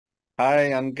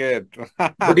Hi, Ankit.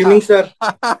 Good evening, sir.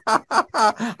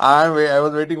 I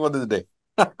was waiting for this day.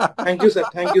 Thank you, sir.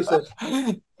 Thank you, sir.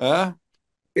 Huh?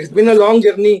 It's been a long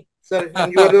journey, sir,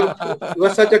 and you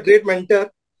are such a great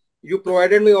mentor. You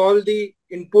provided me all the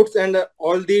inputs and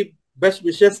all the best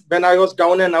wishes when I was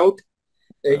down and out.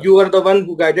 You are the one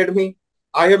who guided me.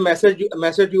 I have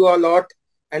messaged you a lot,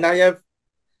 and I have.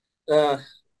 Uh,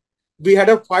 we had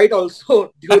a fight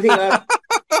also during our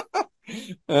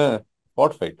Uh,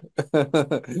 what fight?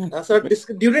 sir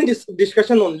during this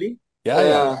discussion only. Yeah,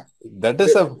 yeah. Uh,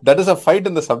 That is a fight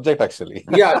in the subject actually.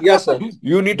 yeah, yeah, sir.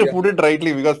 You need to Yeah. put it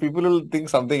rightly because people will think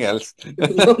something else.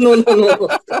 No, no, no, no, no.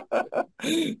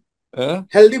 Huh?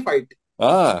 Healthy fight.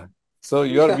 Ah, so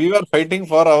Yeah. we were fighting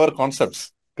for our concepts,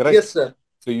 correct? Yes, sir.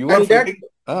 So you are And that fighting.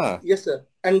 Ah, Yes, sir.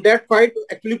 And that fight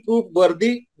actually proved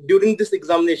worthy during this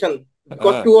examination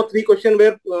because ah. two or three questions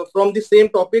were from the same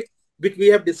topic which we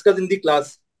have discussed in the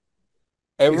class.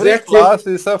 Every Exact same. class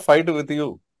is a fight with you.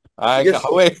 Yes,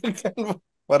 How sir. I can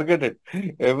forget it.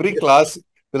 Every Yes, class,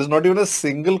 there is not even a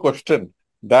single question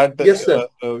that yes, sir.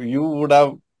 you would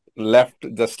have left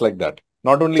just like that.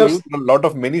 Not only Sir, you, but a lot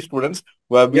of many students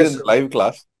who have been yes, in sir. live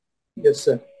class. Yes,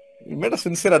 sir. You made a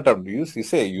sincere attempt. You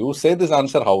say this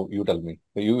answer how? You tell me.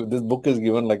 This book is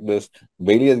given like this.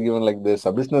 Bailey is given like this.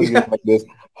 Submission is given Yeah, like this.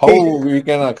 How we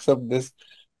can accept this?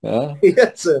 Yeah.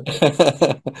 yes, sir.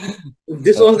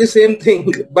 This was the same thing.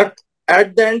 But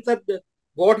at the end, sir,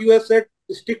 what you have said,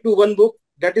 stick to one book.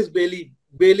 That is Bailey.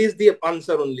 Bailey is the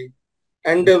answer only.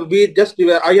 And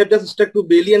I have just stuck to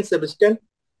Bailey and Sebastian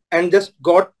and just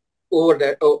got over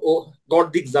that,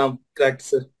 got the exam cracked,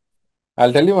 sir.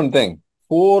 I'll tell you one thing.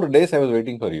 4 days I was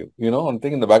waiting for you. You know, one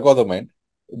thing in the back of the mind.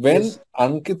 When Yes.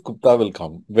 Ankit Gupta will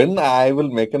come, when I will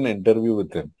make an interview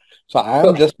with him. So I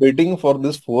am just waiting for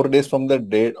this 4 days from the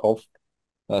date of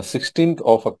 16th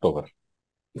of October.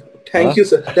 Huh? Thank you,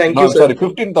 sir. Thank No, you, I'm sir. sorry,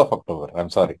 15th of October. I'm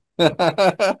sorry.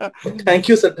 Thank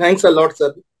you, sir. Thanks a lot,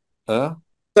 sir. Huh?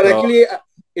 Sir, So, actually,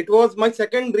 it was my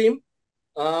second dream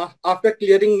after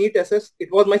clearing NEET SS. It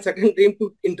was my second dream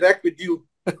to interact with you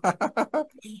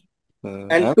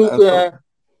and I'm so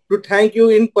to thank you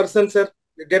in person, sir.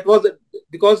 That was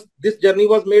because this journey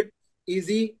was made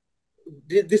easy.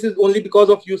 This is only because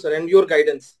of you, sir, and your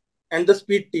guidance and the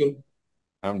speed team.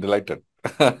 I'm delighted.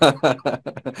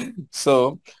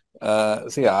 So,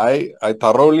 see, I have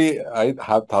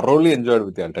thoroughly enjoyed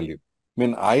with you, I'll tell you. I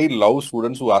mean, I love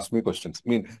students who ask me questions. I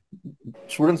mean,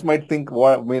 students might think,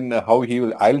 what, I mean, how he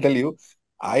will, I'll tell you,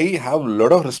 I have a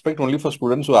lot of respect only for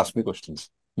students who ask me questions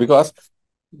because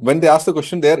when they ask the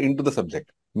question, they are into the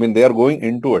subject. I mean, they are going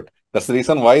into it. That's the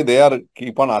reason why they are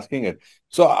keep on asking it.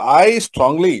 So I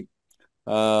strongly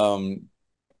um,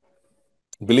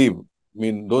 believe, I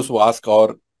mean, those who ask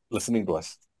are listening to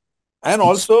us. And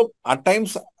also, at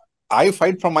times, I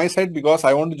fight from my side because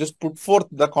I want to just put forth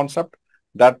the concept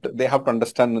that they have to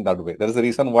understand in that way. That is the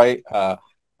reason why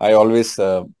I always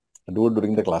do it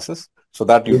during the classes so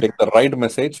that you Yes, take the right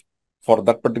message for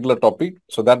that particular topic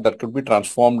so that that could be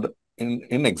transformed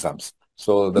in exams.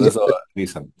 So there yes, is a sir.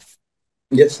 reason.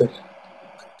 Yes, sir.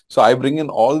 So I bring in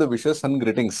all the wishes and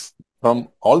greetings from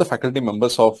all the faculty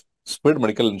members of Spirit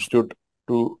Medical Institute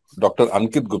to Dr.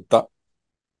 Ankit Gupta,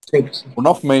 Thank you, sir. one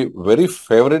of my very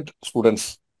favorite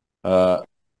students uh,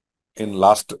 in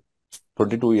last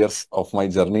 22 years of my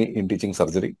journey in teaching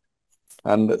surgery,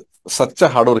 and such a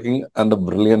hardworking and a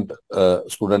brilliant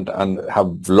student, and have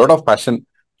a lot of passion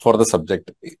for the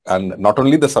subject, and not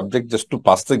only the subject just to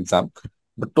pass the exam,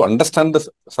 but to understand the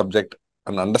subject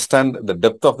and understand the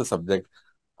depth of the subject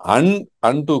and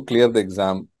to clear the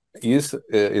exam is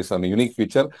a unique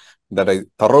feature that I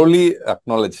thoroughly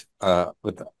acknowledge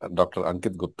with Dr.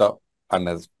 Ankit Gupta, and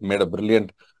has made a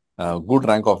brilliant good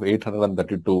rank of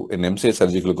 832 in MCH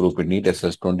surgical group in NEET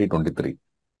SS 2023. Thank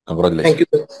Congratulations. you,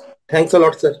 sir. Thanks a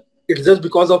lot, sir. It's just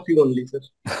because of you only, sir,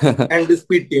 and the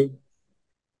speed team.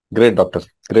 Great, doctor.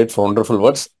 Great, wonderful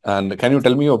words. And can you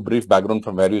tell me your brief background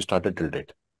from where you started till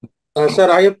date?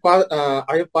 Sir, I have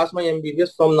passed my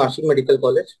MBBS from Nashik Medical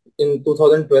College in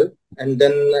 2012, and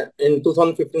then in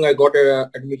 2015 I got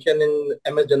admission in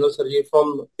MS General Surgery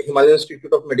from Himalayan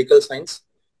Institute of Medical Science,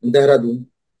 Dehradun,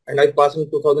 and I passed in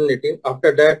 2018.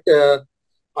 After that,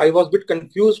 I was a bit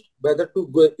confused whether to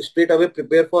go straight away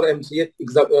prepare for MCH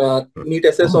exam, NEET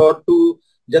SS, or to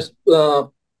just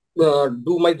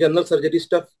do my general surgery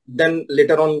stuff, then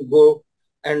later on go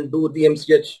and do the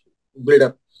MCH build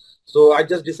up. So I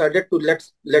just decided to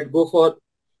let go for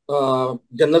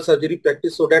general surgery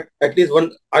practice, so that at least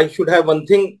I should have one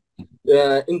thing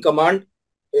in command.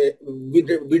 We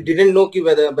didn't know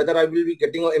whether I will be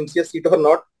getting an MCH seat or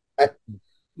not,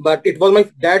 but it was my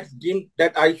dad's dream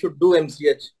that I should do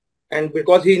MCH, and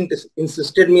because he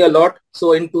insisted me a lot,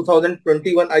 so in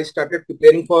 2021 I started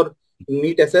preparing for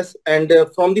NEET SS. And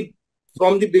from the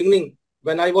beginning,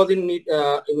 when I was in NEET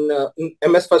in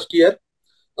MS first year,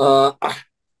 uh,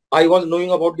 I was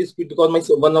knowing about this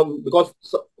because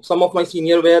some of my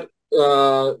senior were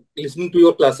listening to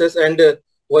your classes, and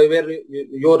were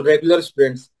your regular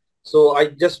students. So I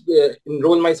just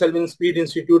enrolled myself in Speed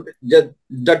Institute. The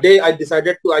day I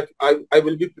decided to, I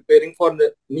will be preparing for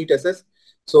the NEET SS.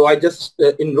 So I just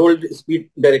enrolled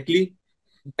Speed directly,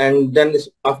 and then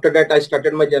after that I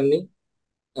started my journey.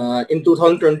 In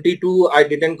 2022, I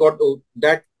didn't got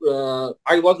that.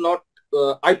 I was not.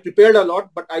 I prepared a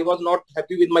lot, but I was not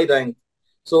happy with my rank.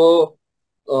 So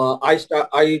I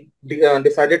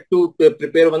decided to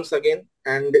prepare once again.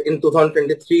 And in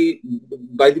 2023,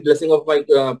 by the blessing of my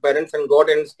parents and God,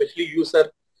 and especially you,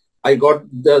 sir, I got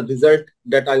the result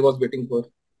that I was waiting for.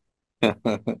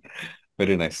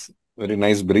 Very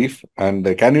nice brief.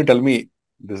 And can you tell me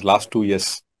this last 2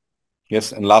 years?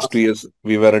 Yes, in last 2 years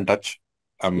we were in touch.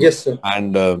 Yes, sir.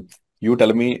 And you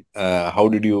tell me how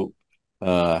did you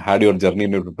had your journey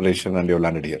in your preparation and you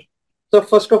landed here? So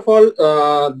first of all,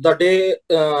 the day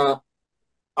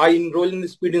I enrolled in the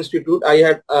Speed Institute, I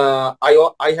had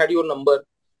your number.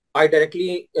 I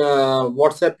directly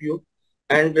WhatsApp you,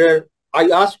 and I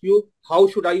asked you how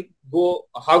should I go,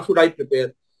 how should I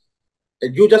prepare.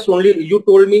 You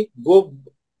told me go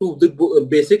to the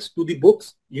basics, to the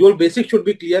books. Your basics should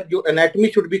be clear. Your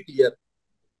anatomy should be clear.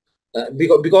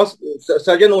 Because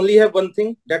surgeon only have one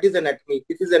thing, that is anatomy.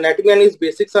 If his anatomy and his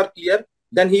basics are clear,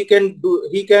 then he can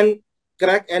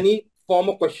crack any form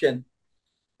of question.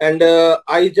 And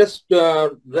I just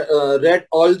read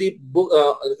all the book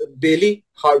daily,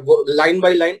 line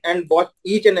by line, and watched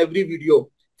each and every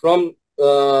video from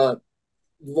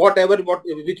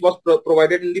which was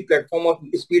provided in the platform of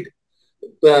Speed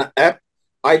app.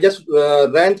 I just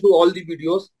ran through all the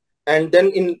videos, and then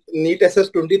in NEET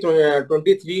SS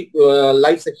 2023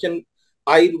 live section,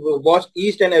 I watched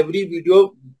each and every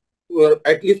video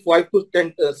at least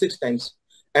 6 times.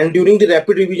 And during the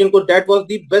rapid revision course, that was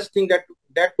the best thing that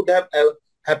could have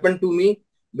happened to me,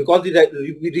 because the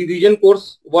revision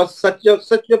course was such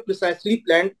a precisely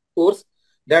planned course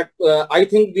that I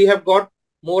think we have got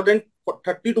more than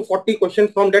 30 to 40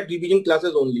 questions from that revision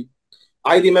classes only.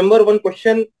 I remember one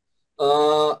question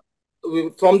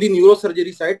from the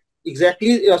neurosurgery side,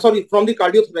 from the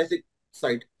cardiothoracic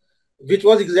side, which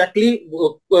was exactly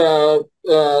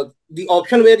the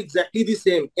option were exactly the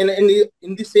same in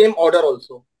the same order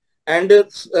also. And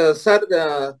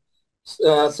sir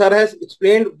has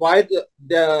explained why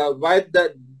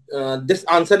this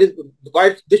answer is,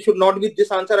 why this should not be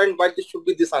this answer and why this should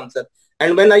be this answer.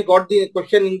 And when I got the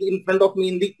question in front of me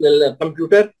in the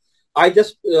computer, I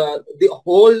just the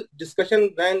whole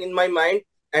discussion ran in my mind,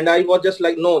 and I was just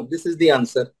like, no, this is the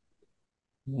answer.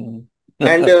 And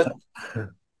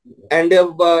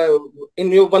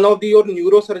in one of your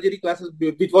neurosurgery classes,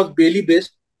 which was Bailey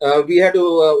based, we had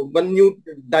one new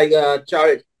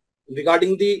chart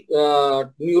regarding the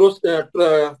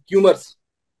tumors,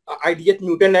 IDH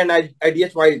mutant and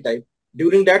IDH wild type.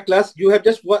 During that class, you have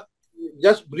just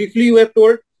briefly you have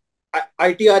told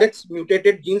ITRX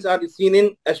mutated genes are seen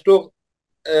in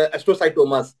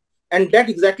astrocytomas, and that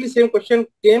exactly same question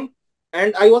came,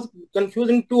 and I was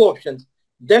confused in two options.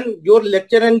 Then your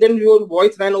lecture and then your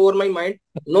voice ran over my mind.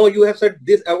 No, you have said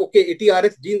this. Okay,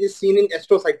 ATRX gene is seen in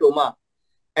astrocytoma,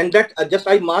 and that just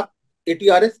I marked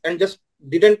ATRX and just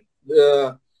didn't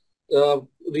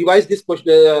revise this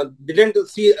question. Didn't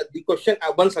see the question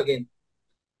once again.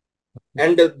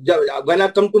 And when I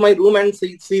come to my room and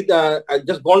see I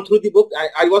just gone through the book,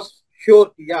 I was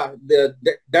sure, yeah,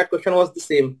 that question was the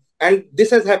same. And this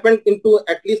has happened into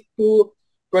at least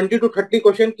 20 to 30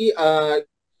 questions.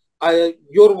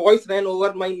 Your voice ran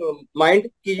over my mind.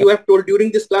 You have told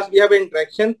during this class we have an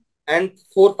interaction, and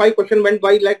 4-5 questions went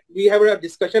by like we have a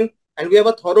discussion, and we have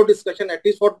a thorough discussion at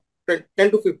least for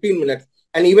 10 to 15 minutes.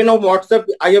 And even on WhatsApp,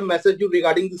 I have messaged you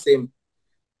regarding the same,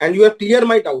 and you have cleared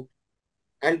my doubt.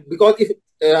 And because if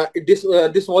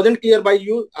this wasn't clear by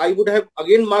you, I would have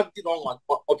again marked the wrong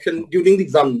option during the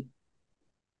exam.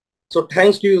 So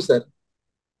thanks to you, sir.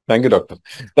 Thank you, doctor.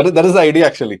 That is the idea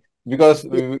actually, because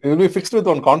we will be fixed with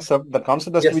one concept. The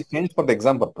concept has to be changed for the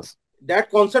exam purpose.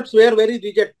 That concepts were very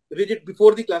rigid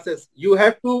before the classes. You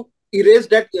have to erase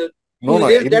that. No,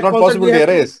 it is not possible to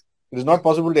erase. It is not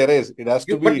possible to erase. It has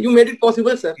to be. But you made it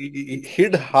possible, sir.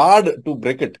 Hit hard to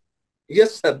break it.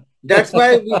 Yes, sir. That's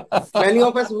why many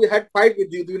of us we had fight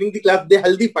with you during the class. The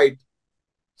healthy fight.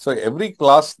 So every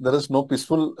class there is no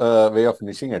peaceful way of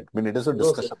finishing it. I mean, it is a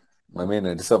discussion. No, I mean,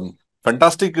 it is a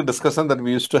fantastic discussion that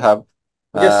we used to have.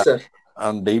 Yes, sir.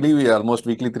 And daily, we almost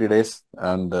weekly 3 days,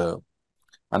 and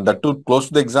that too close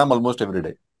to the exam almost every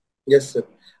day. Yes, sir.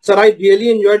 Sir, I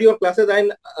really enjoyed your classes,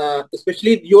 and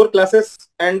especially your classes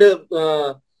and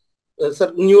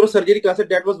sir, neurosurgery classes.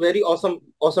 That was very awesome,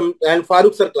 awesome. And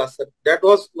Farooq sir class, sir. That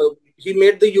was he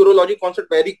made the urology concept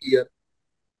very clear.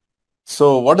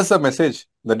 So, what is the message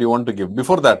that you want to give?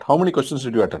 Before that, how many questions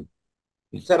did you attend?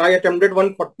 Sir, I attempted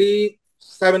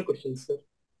 147 questions, sir.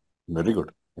 Very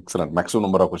good. Excellent. Maximum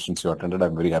number of questions you attended.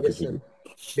 I'm very happy Yes, for sir. you.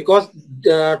 Because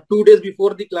 2 days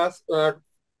before the class,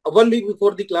 1 week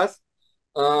before the class,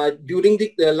 during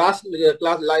the last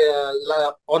class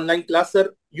online class,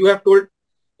 sir, you have told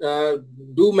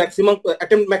do maximum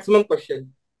attempt maximum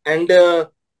question, and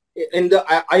in the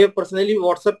I have personally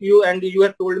WhatsApp you, and you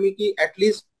have told me ki at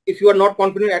least if you are not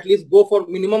confident, at least go for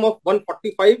minimum of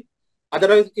 145.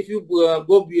 Otherwise, if you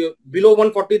go below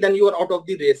 140, then you are out of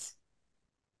the race.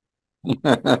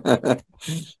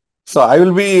 So, I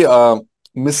will be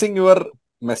missing your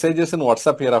messages in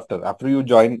WhatsApp hereafter after you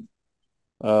join.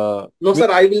 No,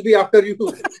 sir, I will be after you.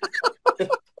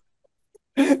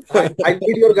 I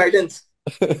need your guidance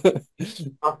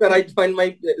after I join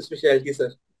my specialty,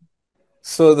 sir.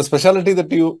 So, the specialty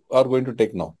that you are going to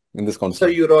take now in this Sir,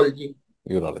 counseling? urology.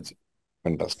 Urology.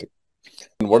 Fantastic.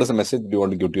 And what is the message you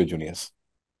want to give to your juniors?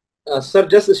 Sir,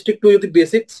 just stick to the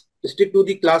basics, stick to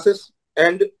the classes,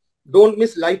 and don't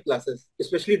miss live classes.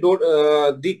 Especially don't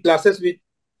the classes which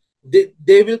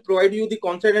they will provide you the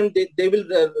concept, and they will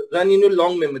run in your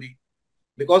long memory.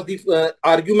 Because the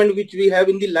argument which we have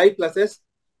in the live classes,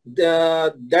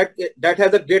 that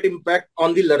has a great impact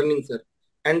on the learning, sir.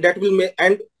 And that will make,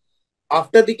 and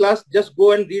after the class, just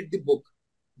go and read the book.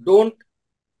 Don't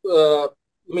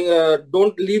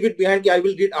don't leave it behind. I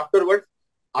will read afterwards.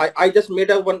 I just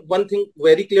made a one thing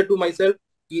very clear to myself.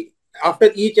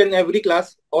 After each and every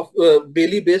class of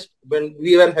daily based, when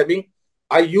we were having,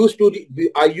 I used to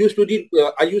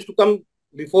come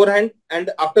beforehand,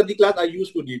 and after the class I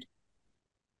used to read.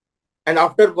 And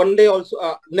after one day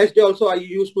also, next day also, I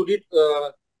used to read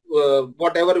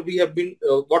whatever we have been,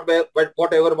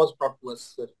 whatever was taught to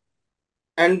us, sir.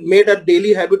 And made a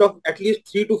daily habit of at least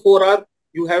 3 to 4 hours.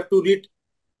 You have to read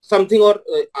something, or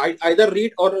either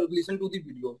read or listen to the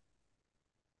video.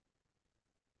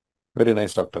 Very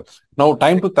nice, doctor. Now,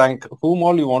 time to thank whom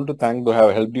all you want to thank to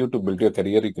have helped you to build your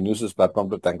career. You can use this platform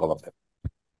to thank all of them.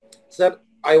 Sir,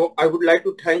 I would like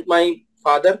to thank my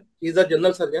father. He's a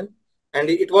general surgeon, and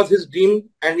it was his dream,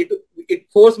 and it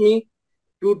forced me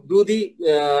to do the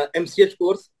MCH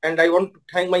course. And I want to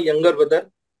thank my younger brother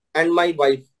and my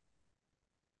wife.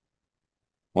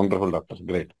 Wonderful, doctor.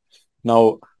 Great.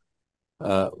 Now,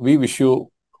 we wish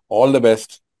you all the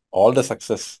best, all the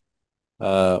success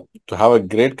to have a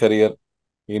great career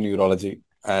in urology,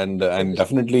 and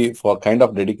definitely for kind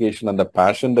of dedication and the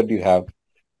passion that you have,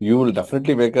 you will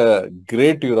definitely make a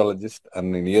great urologist,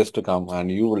 and in years to come,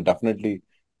 and you will definitely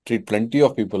treat plenty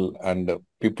of people, and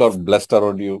people are blessed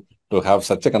around you to have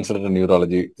such a consultant in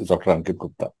urology, Dr. Ankit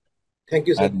Gupta. Thank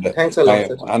you, sir. And thanks a lot,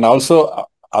 sir. And also,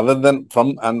 other than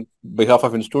from and behalf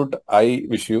of Institute, I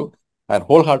wish you, and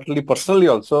wholeheartedly, personally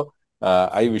also,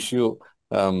 I wish you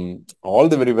all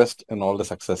the very best and all the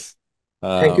success.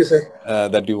 Thank you, sir.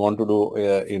 That you want to do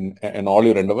in all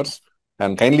your endeavors.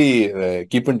 And kindly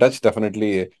keep in touch.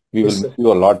 Definitely, we will miss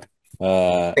you a lot.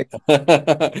 I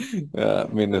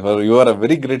mean, you are a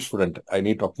very great student. I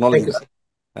need to acknowledge that.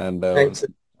 And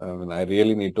I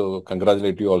really need to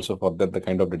congratulate you also for that, the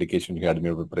kind of dedication you had in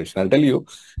your preparation. I'll tell you,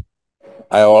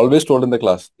 I always told in the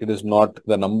class, it is not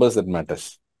the numbers that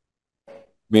matters. I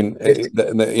mean,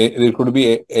 it could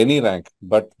be any rank,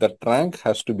 but that rank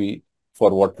has to be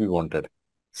for what we wanted.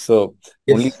 So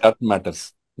only that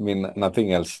matters. I mean,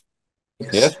 nothing else.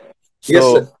 Yes.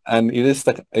 So, and it is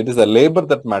the labor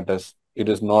that matters. It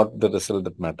is not the result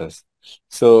that matters.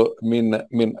 So, I mean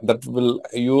that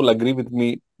you'll agree with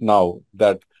me now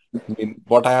that, I mean,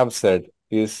 what I have said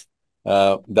is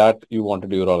that you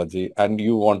wanted urology, and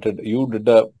you did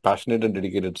a passionate and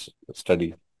dedicated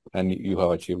study, and you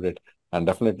have achieved it. And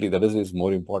definitely that is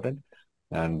more important,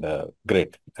 and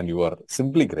great. And you are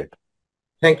simply great.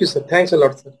 Thank you, sir. Thanks a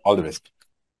lot, sir. All the best.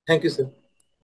 Thank you, sir.